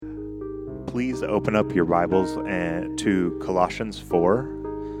please open up your Bibles to Colossians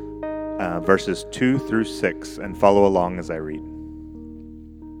 4, verses 2 through 6, and follow along as I read.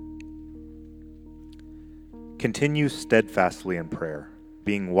 Continue steadfastly in prayer,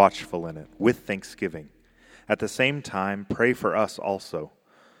 being watchful in it, with thanksgiving. At the same time, pray for us also,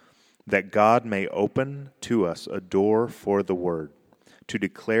 that God may open to us a door for the word, to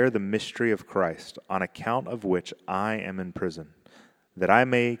declare the mystery of Christ, on account of which I am in prison, that I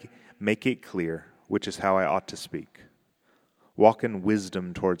may make it clear which is how I ought to speak. Walk in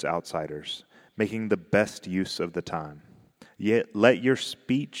wisdom towards outsiders, making the best use of the time. Yet let your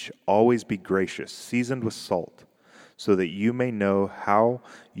speech always be gracious, seasoned with salt, so that you may know how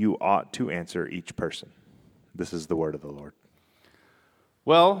you ought to answer each person. This is the word of the Lord.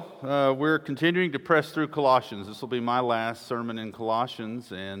 Well, we're continuing to press through Colossians. This will be my last sermon in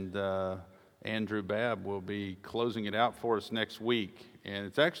Colossians, and Andrew Babb will be closing it out for us next week. And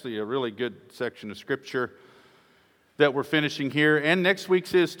it's actually a really good section of Scripture that we're finishing here, and next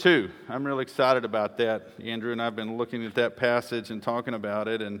week's is too. I'm really excited about that. Andrew and I have been looking at that passage and talking about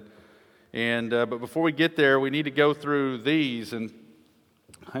it, but before we get there, we need to go through these. And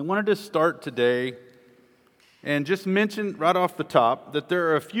I wanted to start today and just mention right off the top that there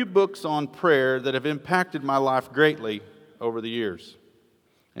are a few books on prayer that have impacted my life greatly over the years.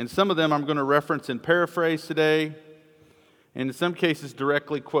 And some of them I'm going to reference and paraphrase today, and in some cases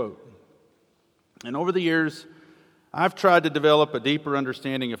directly quote. And over the years, I've tried to develop a deeper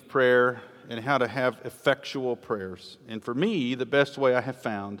understanding of prayer and how to have effectual prayers. And for me, the best way I have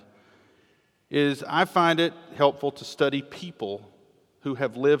found is I find it helpful to study people who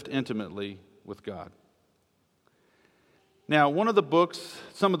have lived intimately with God. Now, some of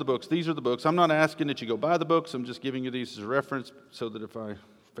the books, these are the books. I'm not asking that you go buy the books. I'm just giving you these as a reference so that if I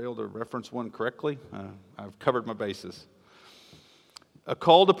fail to reference one correctly, I've covered my bases. A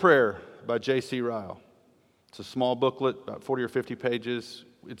Call to Prayer by J.C. Ryle. It's a small booklet, about 40 or 50 pages.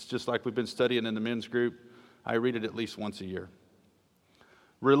 It's just like we've been studying in the men's group. I read it at least once a year.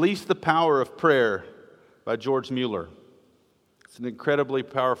 Release the Power of Prayer by George Mueller. It's an incredibly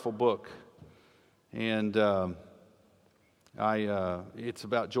powerful book. And it's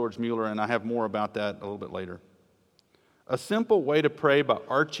about George Mueller, and I have more about that a little bit later. A Simple Way to Pray by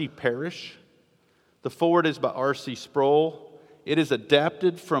Archie Parrish. The foreword is by R.C. Sproul. It is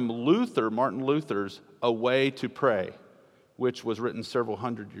adapted from Martin Luther's A Way to Pray, which was written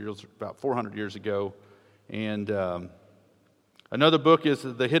about 400 years ago. And another book is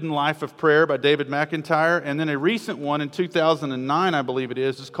The Hidden Life of Prayer by David McIntyre. And then a recent one in 2009, I believe it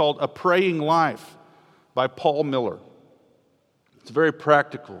is called A Praying Life by Paul Miller. It's very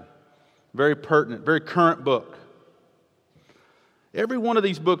practical, very pertinent, very current book. Every one of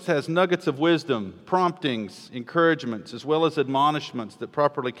these books has nuggets of wisdom, promptings, encouragements, as well as admonishments that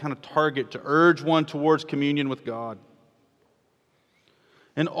properly kind of target to urge one towards communion with God.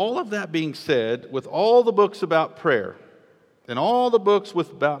 And all of that being said, with all the books about prayer and all the books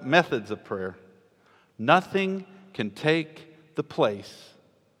about methods of prayer, nothing can take the place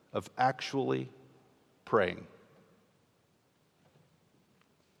of actually praying.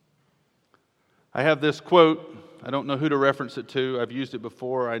 I have this quote. I don't know who to reference it to. I've used it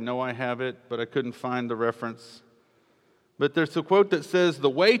before. I know I have it, but I couldn't find the reference. But there's a quote that says, "The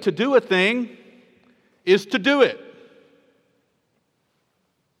way to do a thing is to do it."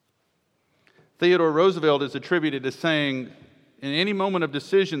 Theodore Roosevelt is attributed as saying, in any moment of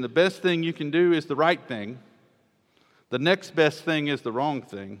decision, the best thing you can do is the right thing. The next best thing is the wrong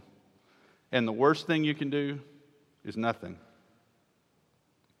thing. And the worst thing you can do is nothing.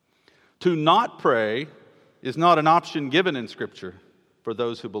 To not pray is not an option given in Scripture for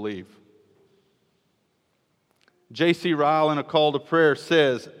those who believe. J.C. Ryle in A Call to Prayer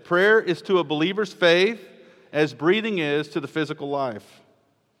says, prayer is to a believer's faith as breathing is to the physical life.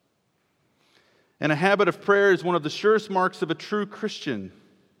 And a habit of prayer is one of the surest marks of a true Christian.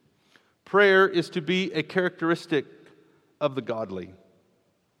 Prayer is to be a characteristic of the godly.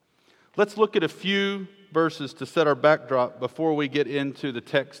 Let's look at a few verses to set our backdrop before we get into the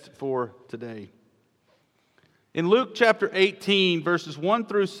text for today. In Luke chapter 18, verses 1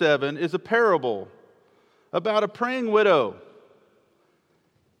 through 7, is a parable about a praying widow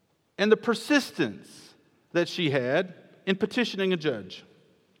and the persistence that she had in petitioning a judge.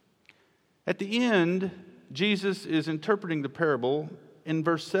 At the end, Jesus is interpreting the parable in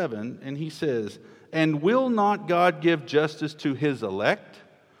verse 7, and he says, "And will not God give justice to his elect,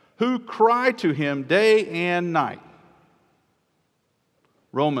 who cry to him day and night?"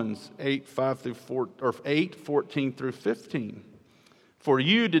 Romans 8:14 through 15. For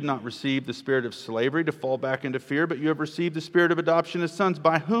you did not receive the spirit of slavery to fall back into fear, but you have received the spirit of adoption as sons,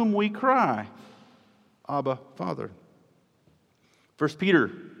 by whom we cry, Abba, Father. 1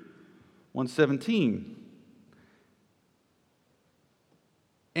 Peter 1:17.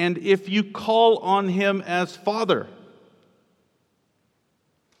 And if you call on him as Father.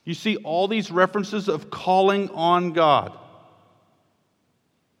 You see all these references of calling on God.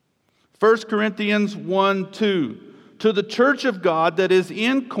 1 Corinthians 1:2. To the church of God that is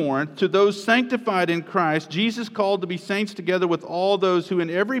in Corinth, to those sanctified in Christ, Jesus called to be saints together with all those who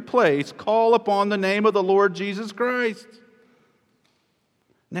in every place call upon the name of the Lord Jesus Christ.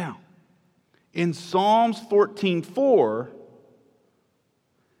 Now, in Psalms 14:4,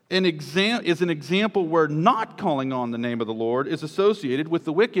 is an example where not calling on the name of the Lord is associated with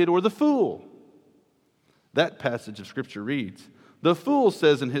the wicked or the fool. That passage of Scripture reads, "The fool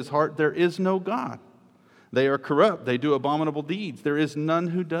says in his heart, there is no God. They are corrupt, they do abominable deeds. There is none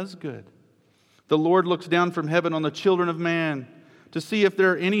who does good. The Lord looks down from heaven on the children of man to see if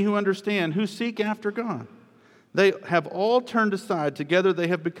there are any who understand, who seek after God. They have all turned aside, together they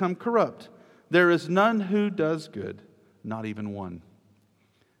have become corrupt. There is none who does good, not even one.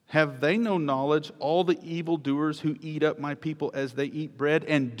 Have they no knowledge, all the evildoers who eat up my people as they eat bread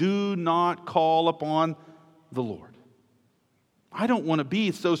and do not call upon the Lord?" I don't want to be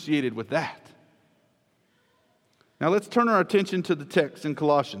associated with that. Now let's turn our attention to the text in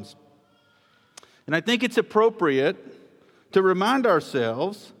Colossians. And I think it's appropriate to remind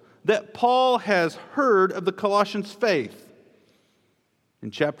ourselves that Paul has heard of the Colossians' faith.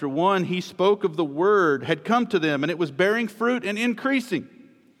 In chapter 1, he spoke of the word had come to them and it was bearing fruit and increasing.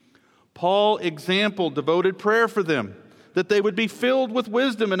 Paul exampled devoted prayer for them, that they would be filled with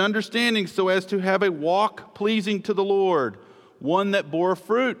wisdom and understanding so as to have a walk pleasing to the Lord, one that bore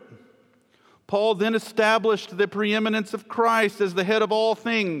fruit. Paul then established the preeminence of Christ as the head of all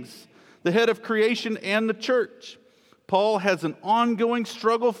things, the head of creation and the church. Paul has an ongoing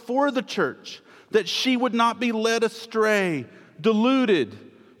struggle for the church, that she would not be led astray, deluded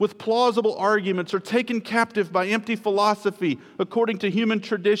with plausible arguments, or taken captive by empty philosophy according to human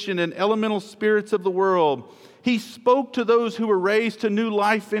tradition and elemental spirits of the world. He spoke to those who were raised to new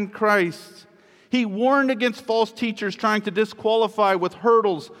life in Christ. He warned against false teachers trying to disqualify with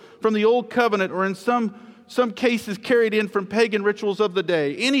hurdles from the old covenant, or in some cases carried in from pagan rituals of the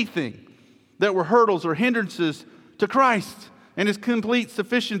day. Anything that were hurdles or hindrances to Christ and His complete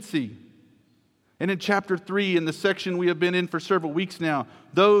sufficiency. And in chapter 3, in the section we have been in for several weeks now,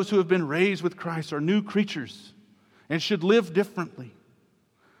 those who have been raised with Christ are new creatures and should live differently.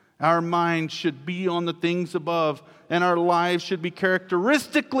 Our minds should be on the things above, and our lives should be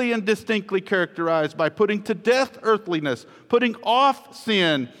characteristically and distinctly characterized by putting to death earthliness, putting off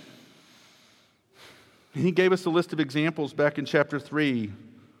sin. And he gave us a list of examples back in chapter 3.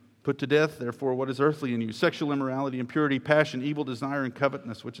 Put to death, therefore, what is earthly in you: sexual immorality, impurity, passion, evil desire, and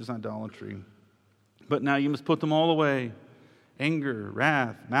covetousness, which is idolatry. But now you must put them all away: anger,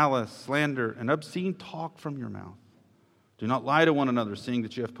 wrath, malice, slander, and obscene talk from your mouth. Do not lie to one another, seeing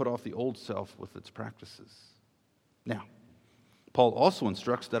that you have put off the old self with its practices. Now, Paul also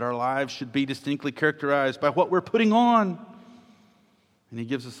instructs that our lives should be distinctly characterized by what we're putting on. And he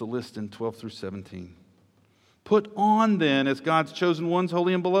gives us a list in 12 through 17. Put on then, as God's chosen ones,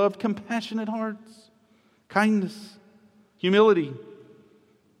 holy and beloved, compassionate hearts, kindness, humility,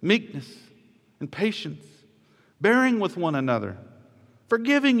 meekness, and patience, bearing with one another,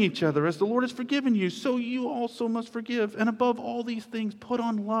 forgiving each other as the Lord has forgiven you, so you also must forgive. And above all these things, put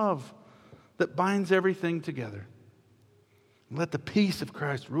on love that binds everything together. Let the peace of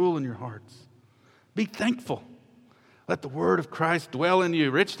Christ rule in your hearts. Be thankful. Let the word of Christ dwell in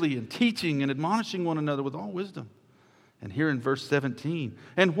you richly in teaching and admonishing one another with all wisdom. And here in verse 17,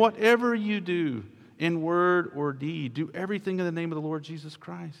 and whatever you do in word or deed, do everything in the name of the Lord Jesus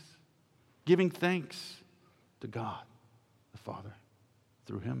Christ, giving thanks to God the Father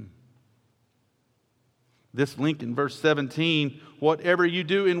through Him. This link in verse 17, whatever you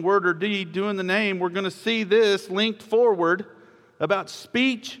do in word or deed, do in the name, we're going to see this linked forward about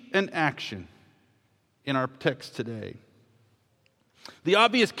speech and action in our text today. The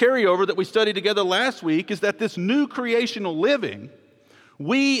obvious carryover that we studied together last week is that this new creational living,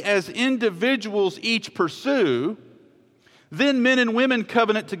 we as individuals each pursue, then men and women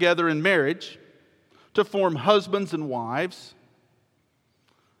covenant together in marriage to form husbands and wives,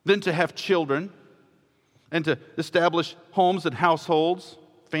 then to have children, and to establish homes and households,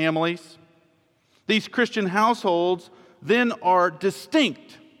 families. These Christian households then are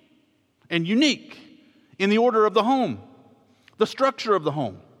distinct and unique in the order of the home, the structure of the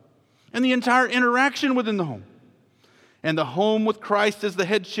home, and the entire interaction within the home. And the home with Christ as the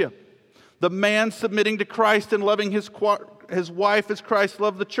headship. The man submitting to Christ and loving his wife as Christ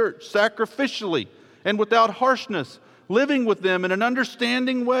loved the church, sacrificially and without harshness, living with them in an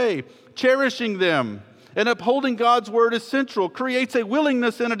understanding way, cherishing them, and upholding God's word as central, creates a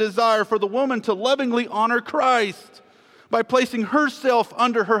willingness and a desire for the woman to lovingly honor Christ by placing herself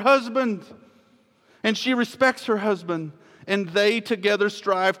under her husband. And she respects her husband, and they together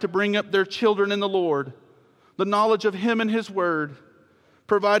strive to bring up their children in the Lord, the knowledge of Him and His word,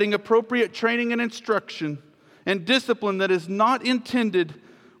 providing appropriate training and instruction and discipline that is not intended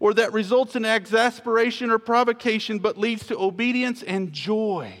or that results in exasperation or provocation, but leads to obedience and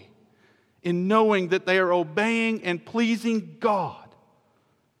joy in knowing that they are obeying and pleasing God,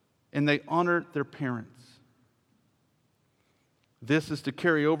 and they honor their parents. This is to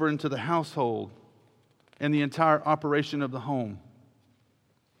carry over into the household and the entire operation of the home.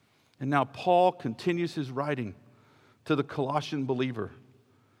 And now Paul continues his writing to the Colossian believer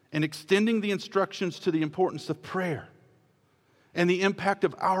and extending the instructions to the importance of prayer and the impact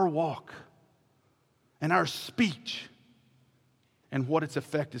of our walk and our speech and what its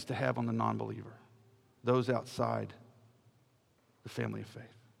effect is to have on the non-believer, those outside the family of faith.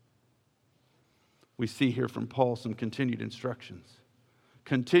 We see here from Paul some continued instructions.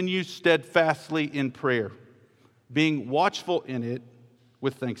 Continue steadfastly in prayer, being watchful in it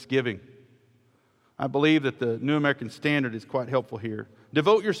with thanksgiving. I believe that the New American Standard is quite helpful here.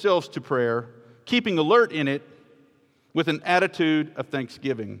 Devote yourselves to prayer, keeping alert in it with an attitude of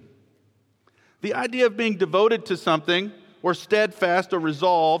thanksgiving. The idea of being devoted to something or steadfast or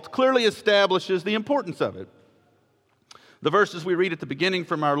resolved clearly establishes the importance of it. The verses we read at the beginning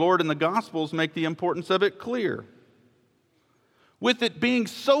from our Lord in the Gospels make the importance of it clear. With it being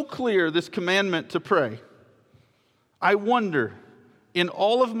so clear, this commandment to pray, I wonder, in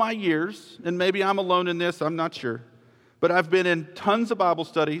all of my years, and maybe I'm alone in this, I'm not sure, but I've been in tons of Bible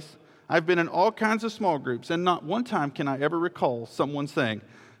studies, I've been in all kinds of small groups, and not one time can I ever recall someone saying,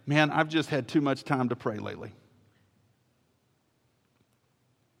 man, I've just had too much time to pray lately.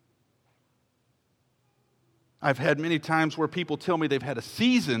 I've had many times where people tell me they've had a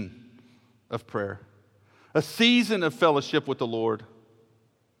season of prayer, a season of fellowship with the Lord,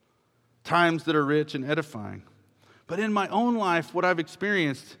 times that are rich and edifying. But in my own life, what I've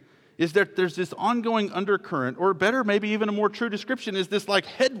experienced is that there's this ongoing undercurrent, or better, maybe even a more true description, is this like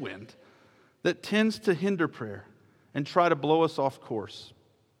headwind that tends to hinder prayer and try to blow us off course.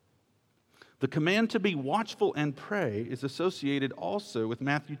 The command to be watchful and pray is associated also with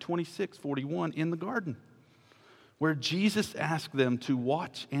Matthew 26:41 in the garden, where Jesus asked them to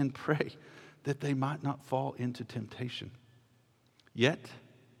watch and pray that they might not fall into temptation. Yet,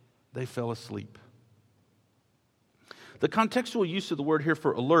 they fell asleep. The contextual use of the word here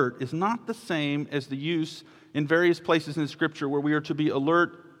for alert is not the same as the use in various places in Scripture where we are to be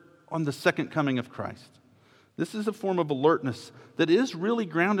alert on the second coming of Christ. This is a form of alertness that is really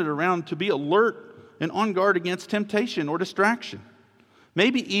grounded around to be alert and on guard against temptation or distraction.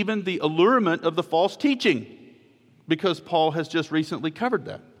 Maybe even the allurement of the false teaching, because Paul has just recently covered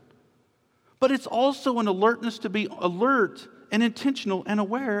that. But it's also an alertness to be alert and intentional and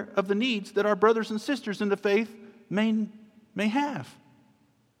aware of the needs that our brothers and sisters in the faith may have.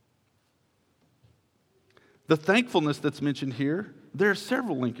 The thankfulness that's mentioned here, there are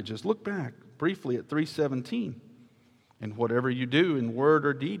several linkages. Look back briefly at 3:17. And whatever you do in word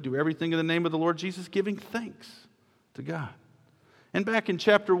or deed, do everything in the name of the Lord Jesus, giving thanks to God. And back in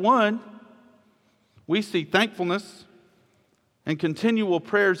chapter 1, we see thankfulness and continual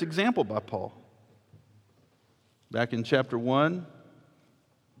prayers exampled by Paul. Back in chapter 1,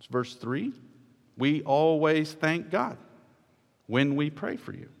 it's verse 3, we always thank God when we pray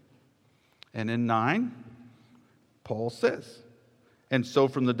for you. And in 9, Paul says, and so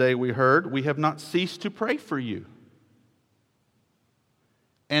from the day we heard, we have not ceased to pray for you.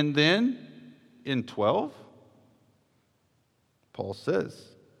 And then in 12, Paul says,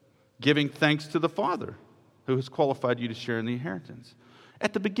 giving thanks to the Father who has qualified you to share in the inheritance.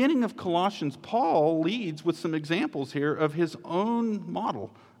 At the beginning of Colossians, Paul leads with some examples here of his own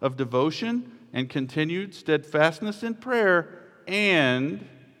model of devotion and continued steadfastness in prayer and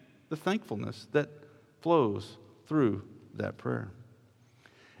the thankfulness that flows through that prayer.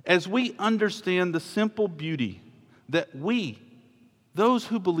 As we understand the simple beauty that we, those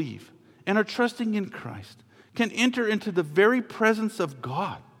who believe and are trusting in Christ, can enter into the very presence of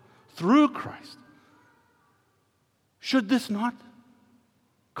God through Christ, should this not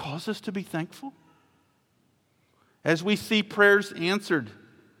cause us to be thankful? As we see prayers answered,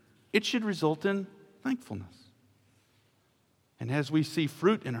 it should result in thankfulness. And as we see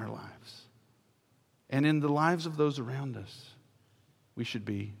fruit in our lives and in the lives of those around us, we should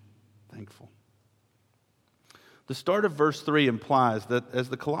be thankful. The start of verse 3 implies that as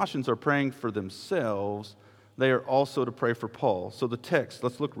the Colossians are praying for themselves, they are also to pray for Paul. So the text,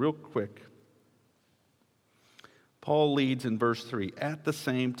 let's look real quick. Paul leads in verse 3, at the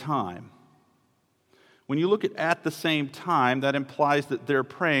same time. When you look at the same time, that implies that they're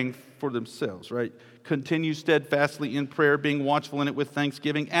praying for themselves, right? Continue steadfastly in prayer, being watchful in it with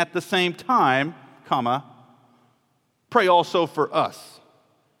thanksgiving. At the same time, comma, pray also for us.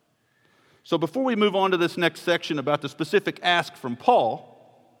 So before we move on to this next section about the specific ask from Paul,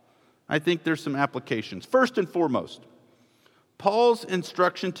 I think there's some applications. First and foremost, Paul's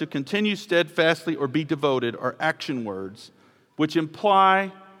instruction to continue steadfastly or be devoted are action words which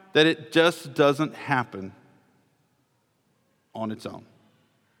imply that it just doesn't happen on its own.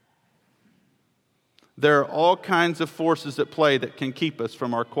 There are all kinds of forces at play that can keep us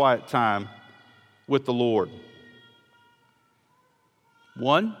from our quiet time with the Lord.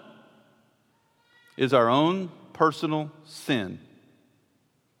 One is our own personal sin.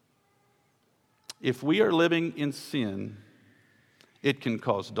 If we are living in sin, it can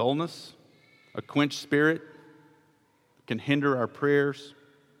cause dullness, a quenched spirit, can hinder our prayers.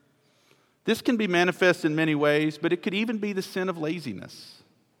 This can be manifest in many ways, but it could even be the sin of laziness,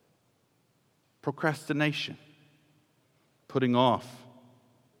 procrastination, putting off,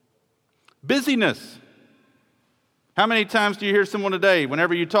 busyness. How many times do you hear someone today,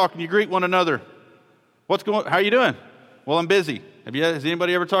 whenever you talk and you greet one another, how are you doing? Well, I'm busy. Has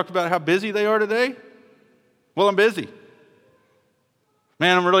anybody ever talked about how busy they are today? Well, I'm busy.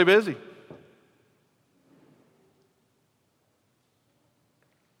 Man, I'm really busy.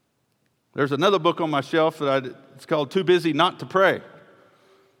 There's another book on my shelf it's called Too Busy Not to Pray.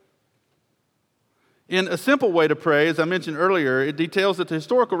 In a simple way to pray, as I mentioned earlier, it details that the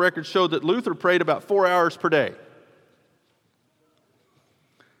historical records show that Luther prayed about 4 hours per day.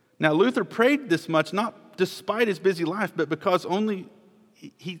 Now, Luther prayed this much not despite his busy life, but because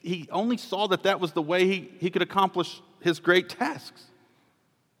he only saw that was the way he could accomplish his great tasks.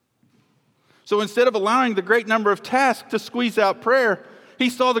 So instead of allowing the great number of tasks to squeeze out prayer, he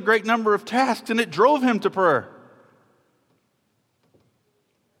saw the great number of tasks and it drove him to prayer.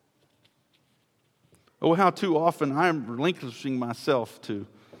 Oh, how too often I'm relinquishing myself to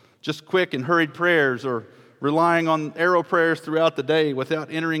just quick and hurried prayers or relying on arrow prayers throughout the day without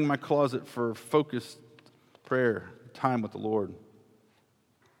entering my closet for focused prayer, time with the Lord.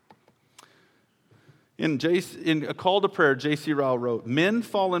 In A Call to Prayer, J.C. Ryle wrote, "Men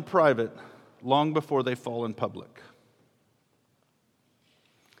fall in private long before they fall in public."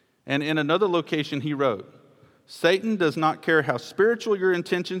 And in another location he wrote, "Satan does not care how spiritual your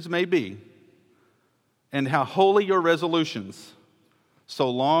intentions may be and how holy your resolutions, so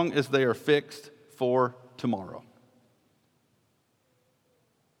long as they are fixed for tomorrow."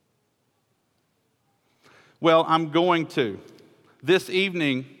 Well, I'm going to. This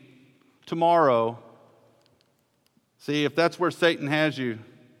evening, tomorrow, see, if that's where Satan has you,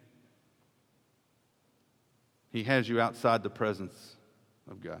 he has you outside the presence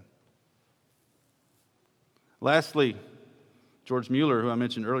of God. Lastly, George Mueller, who I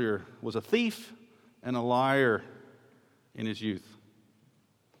mentioned earlier, was a thief and a liar in his youth.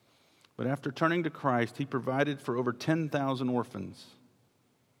 But after turning to Christ, he provided for over 10,000 orphans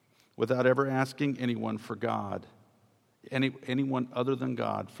without ever asking anyone for God, anyone other than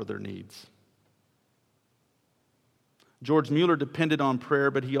God for their needs. George Mueller depended on prayer,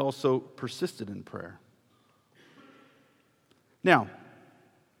 but he also persisted in prayer. Now,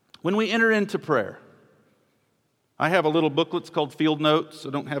 when we enter into prayer, I have a little booklet, it's called Field Notes. I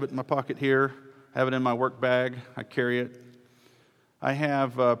don't have it in my pocket here. I have it in my work bag. I carry it. I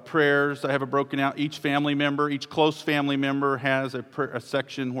have prayers. I have it broken out. Each family member, each close family member has a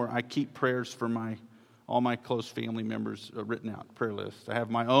section where I keep prayers for all my close family members written out, prayer list. I have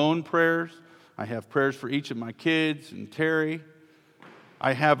my own prayers. I have prayers for each of my kids and Terry.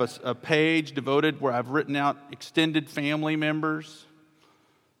 I have a page devoted where I've written out extended family members.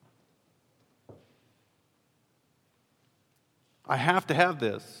 I have to have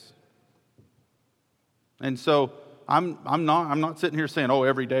this. And so I'm not sitting here saying, oh,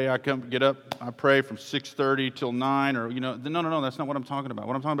 every day I get up, I pray from 6:30 till 9, or, no, that's not what I'm talking about.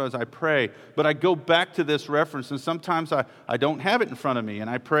 What I'm talking about is I pray, but I go back to this reference, and sometimes I don't have it in front of me, and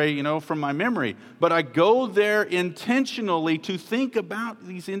I pray, from my memory, but I go there intentionally to think about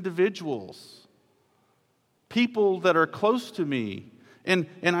these individuals, people that are close to me, and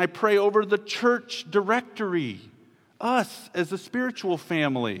I pray over the church directory, us as a spiritual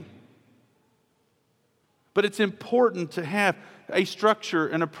family. But it's important to have a structure,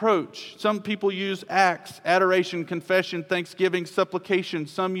 an approach. Some people use acts, adoration, confession, thanksgiving, supplication.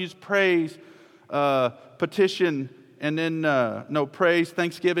 Some use praise, petition, and then, praise,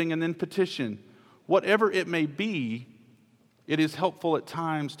 thanksgiving, and then petition. Whatever it may be, it is helpful at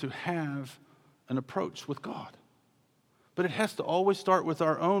times to have an approach with God. But it has to always start with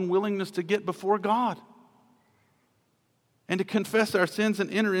our own willingness to get before God and to confess our sins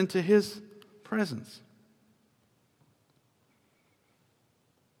and enter into His presence.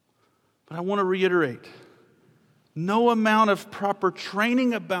 But I want to reiterate, no amount of proper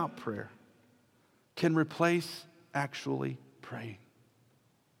training about prayer can replace actually praying.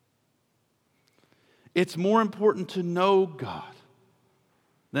 It's more important to know God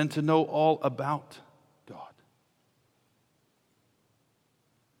than to know all about God.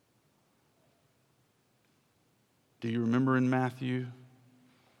 Do you remember in Matthew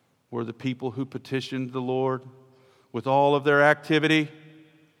where the people who petitioned the Lord with all of their activity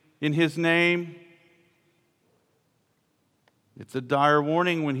in His name? It's a dire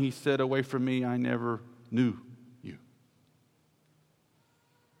warning when He said, "Away from me, I never knew you."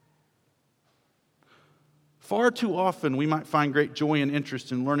 Far too often, we might find great joy and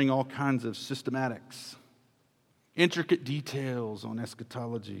interest in learning all kinds of systematics, intricate details on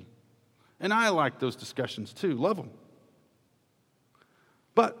eschatology. And I like those discussions too, love them.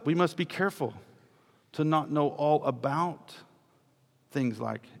 But we must be careful to not know all about things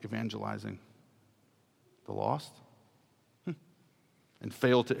like evangelizing the lost and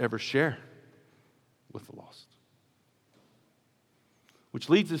fail to ever share with the lost. Which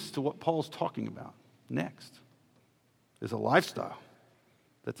leads us to what Paul's talking about next, is a lifestyle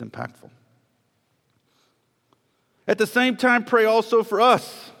that's impactful. At the same time, pray also for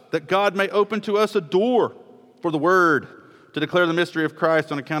us, that God may open to us a door for the word, to declare the mystery of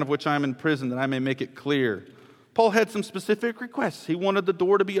Christ, on account of which I am in prison, that I may make it clear. Paul had some specific requests. He wanted the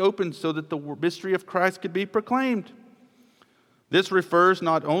door to be opened so that the mystery of Christ could be proclaimed. This refers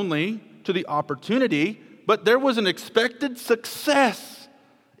not only to the opportunity, but there was an expected success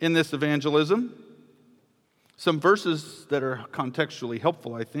in this evangelism. Some verses that are contextually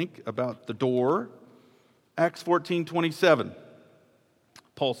helpful, I think, about the door. Acts 14:27.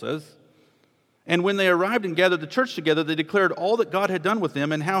 Paul says, "And when they arrived and gathered the church together, they declared all that God had done with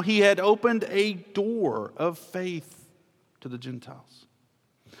them and how He had opened a door of faith to the Gentiles."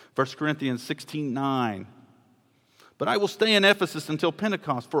 1 Corinthians 16:9. "But I will stay in Ephesus until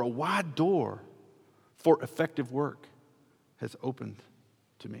Pentecost, for a wide door for effective work has opened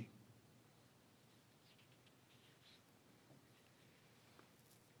to me."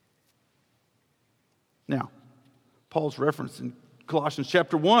 Now, Paul's reference in Colossians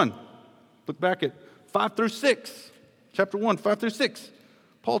chapter 1. Look back at 5 through 6. Chapter 1, 5 through 6.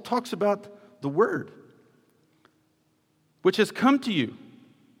 Paul talks about the word, which has come to you.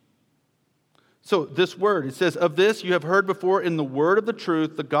 So this word, it says, "Of this you have heard before in the word of the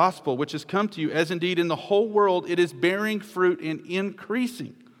truth, the gospel, which has come to you, as indeed in the whole world it is bearing fruit and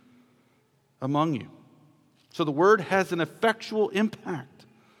increasing among you." So the word has an effectual impact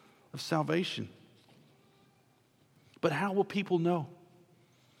of salvation. But how will people know?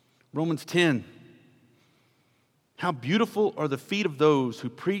 Romans 10. "How beautiful are the feet of those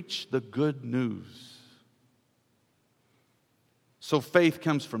who preach the good news." So faith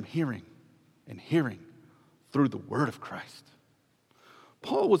comes from hearing, and hearing through the word of Christ.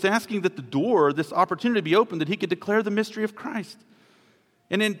 Paul was asking that the door, this opportunity be opened, that he could declare the mystery of Christ.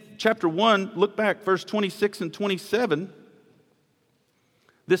 And in chapter 1, look back, verse 26 and 27.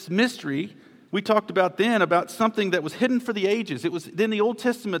 This mystery, we talked about then, about something that was hidden for the ages. It was in the Old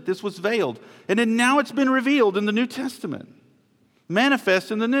Testament, this was veiled. And then now it's been revealed in the New Testament,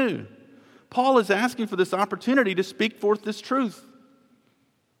 manifest in the New. Paul is asking for this opportunity to speak forth this truth.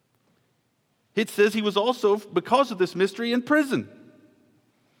 It says he was also, because of this mystery, in prison.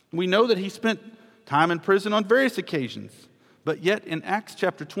 We know that he spent time in prison on various occasions. But yet in Acts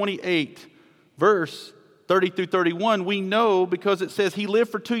chapter 28, verse 30 through 31, we know, because it says he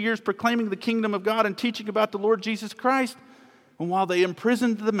lived for 2 years proclaiming the kingdom of God and teaching about the Lord Jesus Christ. And while they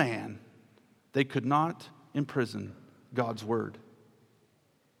imprisoned the man, they could not imprison God's word.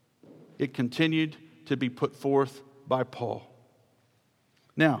 It continued to be put forth by Paul.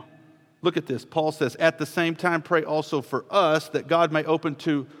 Now, look at this. Paul says, "At the same time, pray also for us, that God may open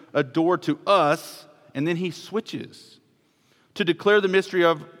to a door to us." And then he switches to declare the mystery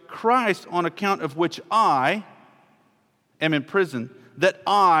of Christ, on account of which I am in prison, that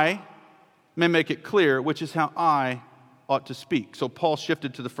I may make it clear, which is how I ought to speak. So Paul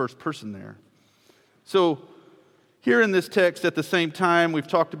shifted to the first person there. So here in this text, at the same time, we've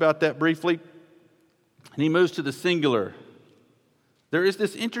talked about that briefly. And he moves to the singular. There is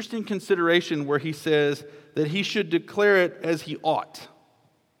this interesting consideration where he says that he should declare it as he ought.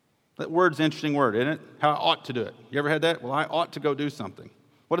 That word's an interesting word, isn't it? How I ought to do it. You ever had that? Well, I ought to go do something.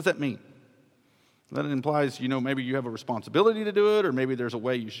 What does that mean? That implies, maybe you have a responsibility to do it, or maybe there's a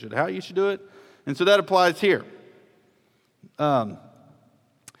way how you should do it. And so that applies here.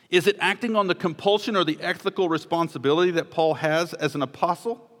 Is it acting on the compulsion or the ethical responsibility that Paul has as an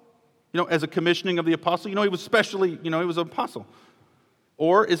apostle? As a commissioning of the apostle? He was he was an apostle.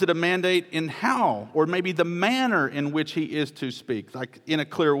 Or is it a mandate in how, or maybe the manner in which he is to speak, like in a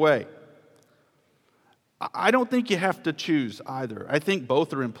clear way? I don't think you have to choose either. I think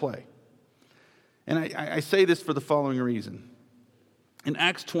both are in play. And I say this for the following reason. In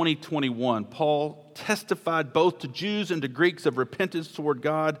Acts 20:21, Paul testified both to Jews and to Greeks of repentance toward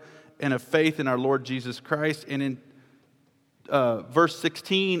God and of faith in our Lord Jesus Christ. And in verse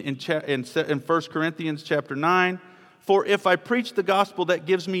 16 in 1 Corinthians chapter 9, for if I preach the gospel, that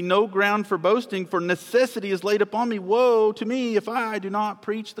gives me no ground for boasting, for necessity is laid upon me. Woe to me if I do not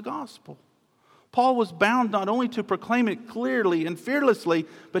preach the gospel. Paul was bound not only to proclaim it clearly and fearlessly,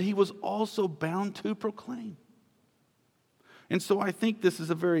 but he was also bound to proclaim. And so I think this is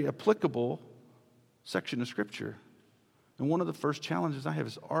a very applicable section of Scripture. And one of the first challenges I have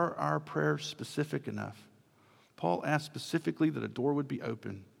is, are our prayers specific enough? Paul asked specifically that a door would be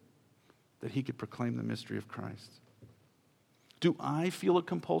open, that he could proclaim the mystery of Christ. Do I feel a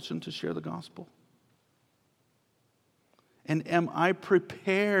compulsion to share the gospel? And am I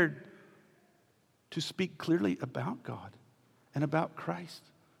prepared to speak clearly about God and about Christ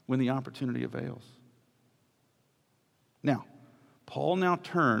when the opportunity avails? Now, Paul now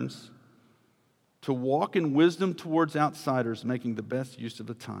turns to walk in wisdom towards outsiders, making the best use of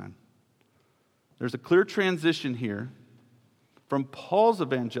the time. There's a clear transition here from Paul's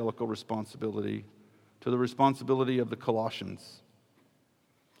evangelical responsibility to the responsibility of the Colossians,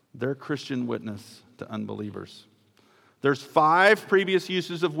 their Christian witness to unbelievers. There's 5 previous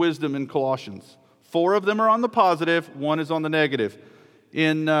uses of wisdom in Colossians. 4 of them are on the positive, 1 is on the negative.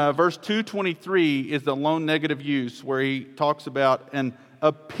 In verse 2:23 is the lone negative use where he talks about an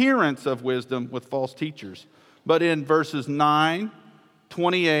appearance of wisdom with false teachers. But in verses 9,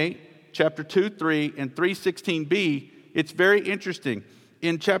 28, chapter 2:3, and 3:16b, it's very interesting.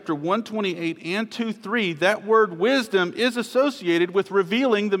 In chapter 128 and 2:3, that word wisdom is associated with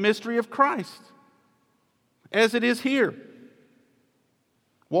revealing the mystery of Christ, as it is here.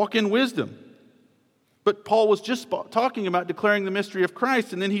 Walk in wisdom. But Paul was just talking about declaring the mystery of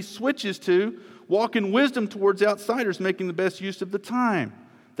Christ, and then he switches to walk in wisdom towards outsiders, making the best use of the time.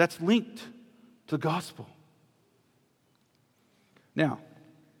 That's linked to the gospel. Now,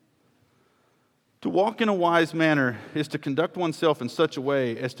 to walk in a wise manner is to conduct oneself in such a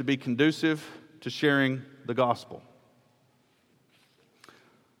way as to be conducive to sharing the gospel.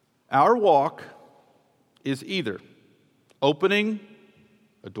 Our walk is either opening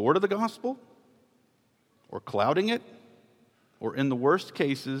a door to the gospel, or clouding it, or in the worst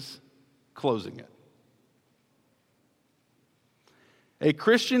cases, closing it. A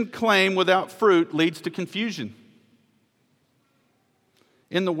Christian claim without fruit leads to confusion.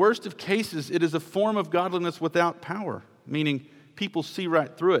 In the worst of cases, it is a form of godliness without power, meaning people see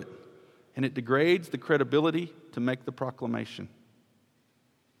right through it, and it degrades the credibility to make the proclamation.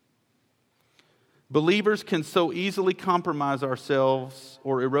 Believers can so easily compromise ourselves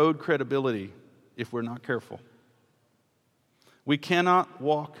or erode credibility if we're not careful. We cannot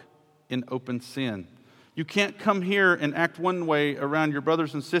walk in open sin. You can't come here and act one way around your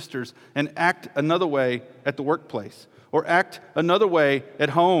brothers and sisters and act another way at the workplace or act another way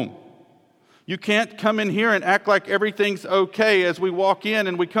at home. You can't come in here and act like everything's okay as we walk in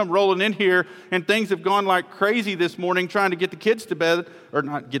and we come rolling in here and things have gone like crazy this morning trying to get the kids to bed, or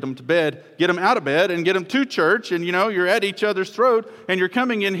not get them to bed, get them out of bed and get them to church, and you're at each other's throat and you're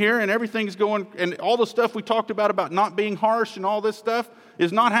coming in here and everything's going, and all the stuff we talked about not being harsh and all this stuff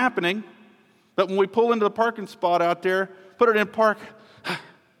is not happening. But when we pull into the parking spot out there, put it in park,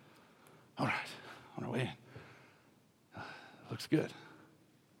 all right, on our way in. Looks good.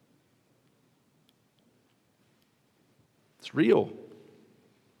 It's real.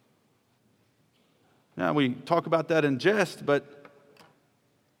 Now, we talk about that in jest, but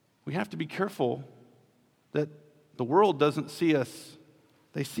we have to be careful that the world doesn't see us.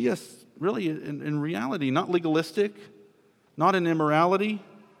 They see us really in reality, not legalistic, not in immorality,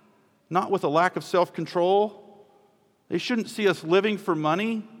 not with a lack of self-control. They shouldn't see us living for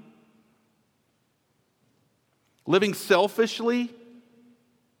money, living selfishly.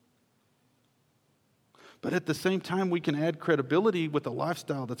 But at the same time, we can add credibility with a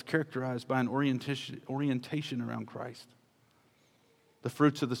lifestyle that's characterized by an orientation around Christ. The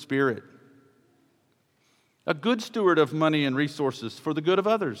fruits of the Spirit. A good steward of money and resources for the good of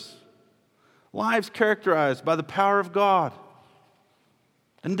others. Lives characterized by the power of God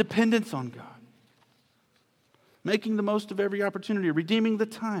and dependence on God. Making the most of every opportunity, redeeming the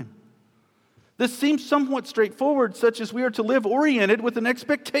time. This seems somewhat straightforward, such as we are to live oriented with an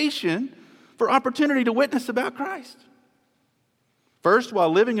expectation for opportunity to witness about Christ. First, while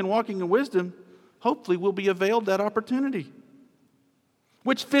living and walking in wisdom, hopefully we'll be availed that opportunity.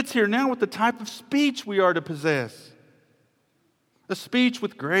 Which fits here now with the type of speech we are to possess. A speech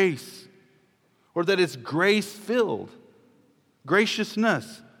with grace, or that is grace-filled.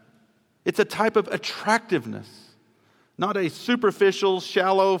 Graciousness. It's a type of attractiveness. Not a superficial,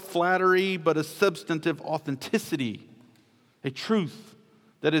 shallow flattery, but a substantive authenticity. A truth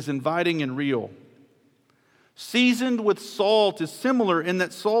that is inviting and real. Seasoned with salt is similar in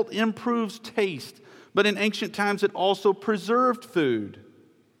that salt improves taste, but in ancient times it also preserved food.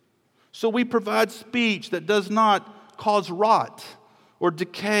 So we provide speech that does not cause rot or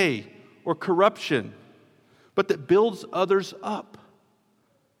decay or corruption, but that builds others up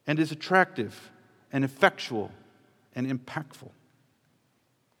and is attractive and effectual and impactful.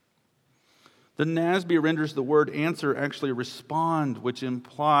 The NASB renders the word answer actually respond, which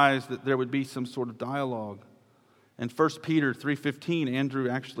implies that there would be some sort of dialogue. And 1 Peter 3:15, Andrew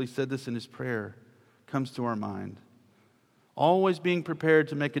actually said this in his prayer, comes to our mind. Always being prepared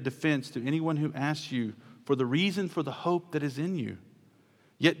to make a defense to anyone who asks you for the reason for the hope that is in you,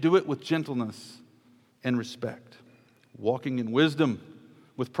 yet do it with gentleness and respect. Walking in wisdom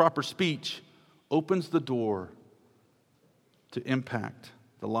with proper speech opens the door to impact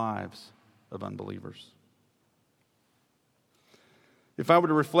the lives of unbelievers. If I were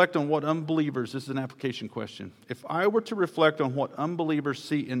to reflect on what unbelievers, this is an application question. If I were to reflect on what unbelievers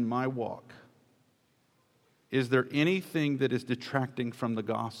see in my walk, is there anything that is detracting from the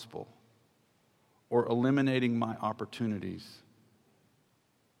gospel or eliminating my opportunities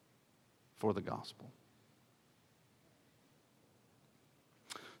for the gospel?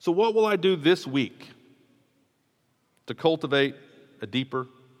 So what will I do this week to cultivate a deeper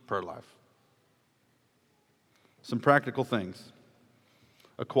prayer life? Some practical things.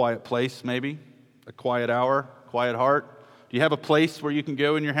 A quiet place, maybe. A quiet hour, quiet heart. Do you have a place where you can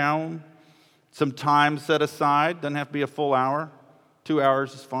go in your home? Some time set aside. Doesn't have to be a full hour. 2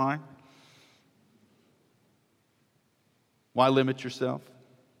 hours is fine. Why limit yourself?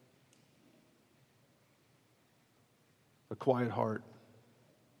 A quiet heart.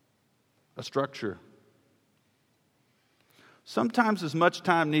 A structure. Sometimes as much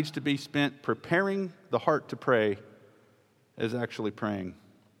time needs to be spent preparing the heart to pray as actually praying.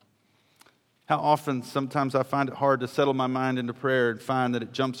 How often, sometimes I find it hard to settle my mind into prayer and find that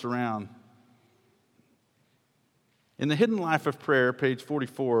it jumps around. In The Hidden Life of Prayer, page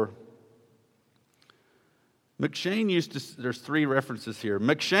 44, there's 3 references here.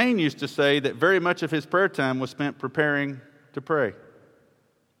 McCheyne used to say that very much of his prayer time was spent preparing to pray.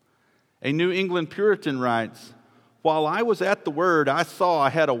 A New England Puritan writes, "While I was at the Word, I saw I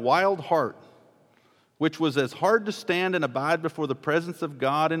had a wild heart, which was as hard to stand and abide before the presence of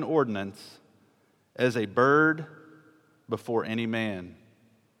God in ordinance as a bird before any man."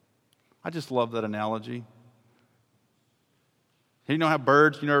 I just love that analogy. You know how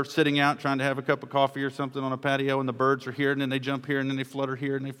birds, are sitting out trying to have a cup of coffee or something on a patio, and the birds are here, and then they jump here, and then they flutter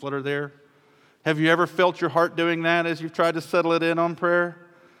here, and they flutter there? Have you ever felt your heart doing that as you've tried to settle it in on prayer?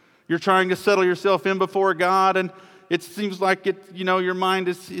 You're trying to settle yourself in before God, and it seems like your mind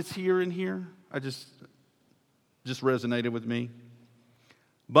is here and here. I just resonated with me.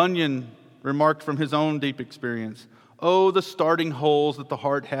 Bunyan remarked from his own deep experience, "Oh, the starting holes that the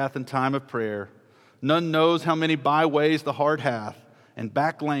heart hath in time of prayer. None knows how many byways the heart hath, and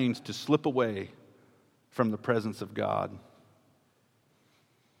back lanes to slip away from the presence of God."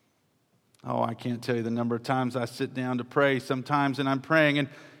 Oh, I can't tell you the number of times I sit down to pray sometimes, and I'm praying,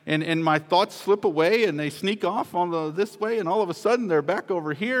 and my thoughts slip away, and they sneak off on this way, and all of a sudden they're back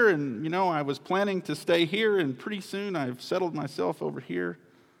over here, and I was planning to stay here, and pretty soon I've settled myself over here.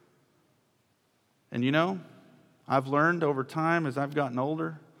 And I've learned over time as I've gotten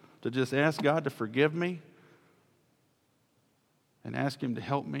older to just ask God to forgive me and ask Him to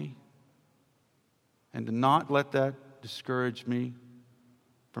help me and to not let that discourage me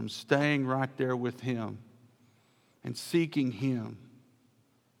from staying right there with Him and seeking Him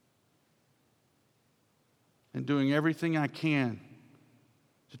and doing everything I can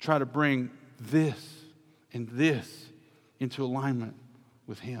to try to bring this and this into alignment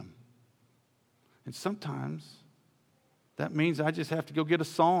with Him. And sometimes that means I just have to go get a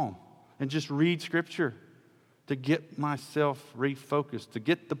psalm and just read Scripture to get myself refocused, to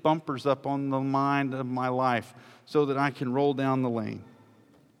get the bumpers up on the mind of my life so that I can roll down the lane.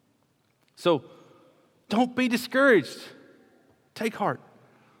 So don't be discouraged. Take heart.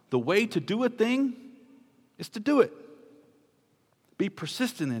 The way to do a thing is to do it. Be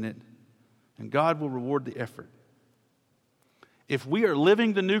persistent in it, and God will reward the effort. If we are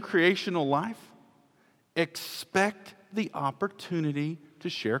living the new creational life, expect the opportunity to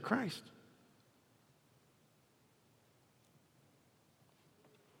share Christ.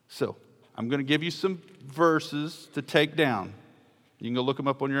 So, I'm going to give you some verses to take down. You can go look them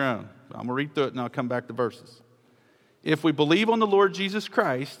up on your own. I'm going to read through it and I'll come back to verses. If we believe on the Lord Jesus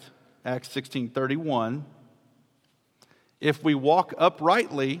Christ, Acts 16:31. If we walk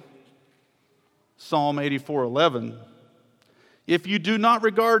uprightly, Psalm 84:11. If you do not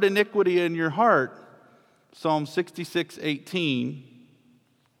regard iniquity in your heart, Psalm 66:18.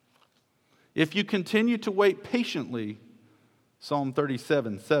 If you continue to wait patiently, Psalm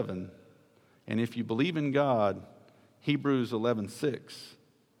 37:7. And if you believe in God, Hebrews 11:6.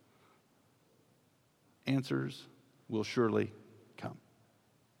 Answers will surely come.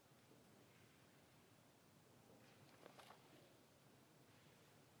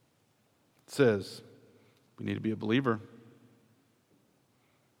 It says we need to be a believer.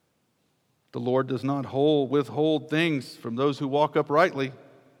 The Lord does not withhold things from those who walk uprightly.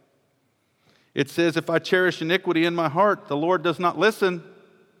 It says, if I cherish iniquity in my heart, the Lord does not listen.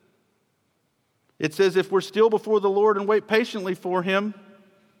 It says, if we're still before the Lord and wait patiently for Him,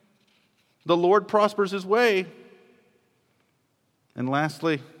 the Lord prospers His way. And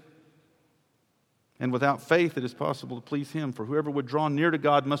lastly, and without faith it is possible to please Him, for whoever would draw near to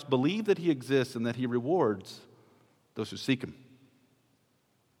God must believe that He exists and that He rewards those who seek Him.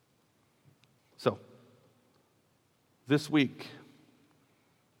 So, this week,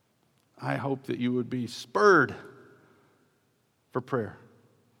 I hope that you would be spurred for prayer.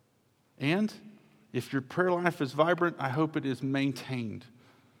 And if your prayer life is vibrant, I hope it is maintained.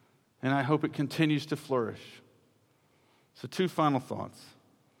 And I hope it continues to flourish. So 2 final thoughts.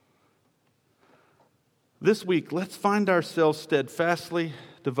 This week, let's find ourselves steadfastly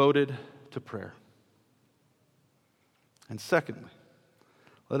devoted to prayer. And secondly,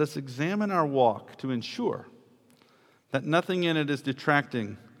 let us examine our walk to ensure that nothing in it is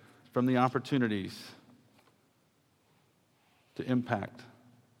detracting from the opportunities to impact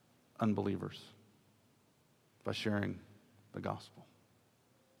unbelievers by sharing the gospel.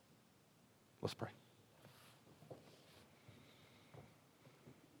 Let's pray.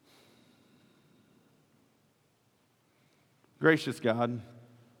 Gracious God,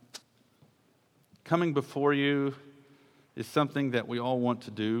 coming before you is something that we all want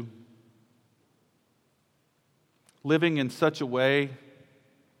to do. Living in such a way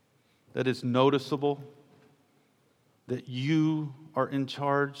that is noticeable, that you are in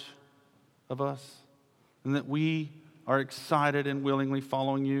charge of us, and that we are excited and willingly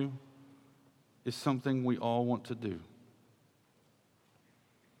following you is something we all want to do.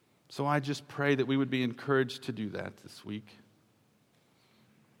 So I just pray that we would be encouraged to do that this week.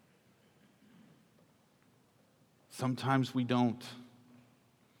 Sometimes we don't.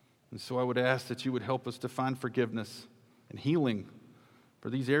 And so I would ask that you would help us to find forgiveness and healing for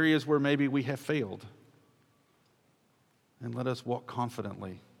these areas where maybe we have failed. And let us walk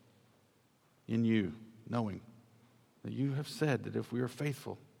confidently in you, knowing that you have said that if we are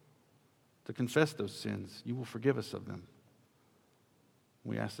faithful to confess those sins, you will forgive us of them.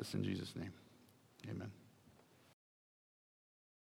 We ask this in Jesus' name. Amen.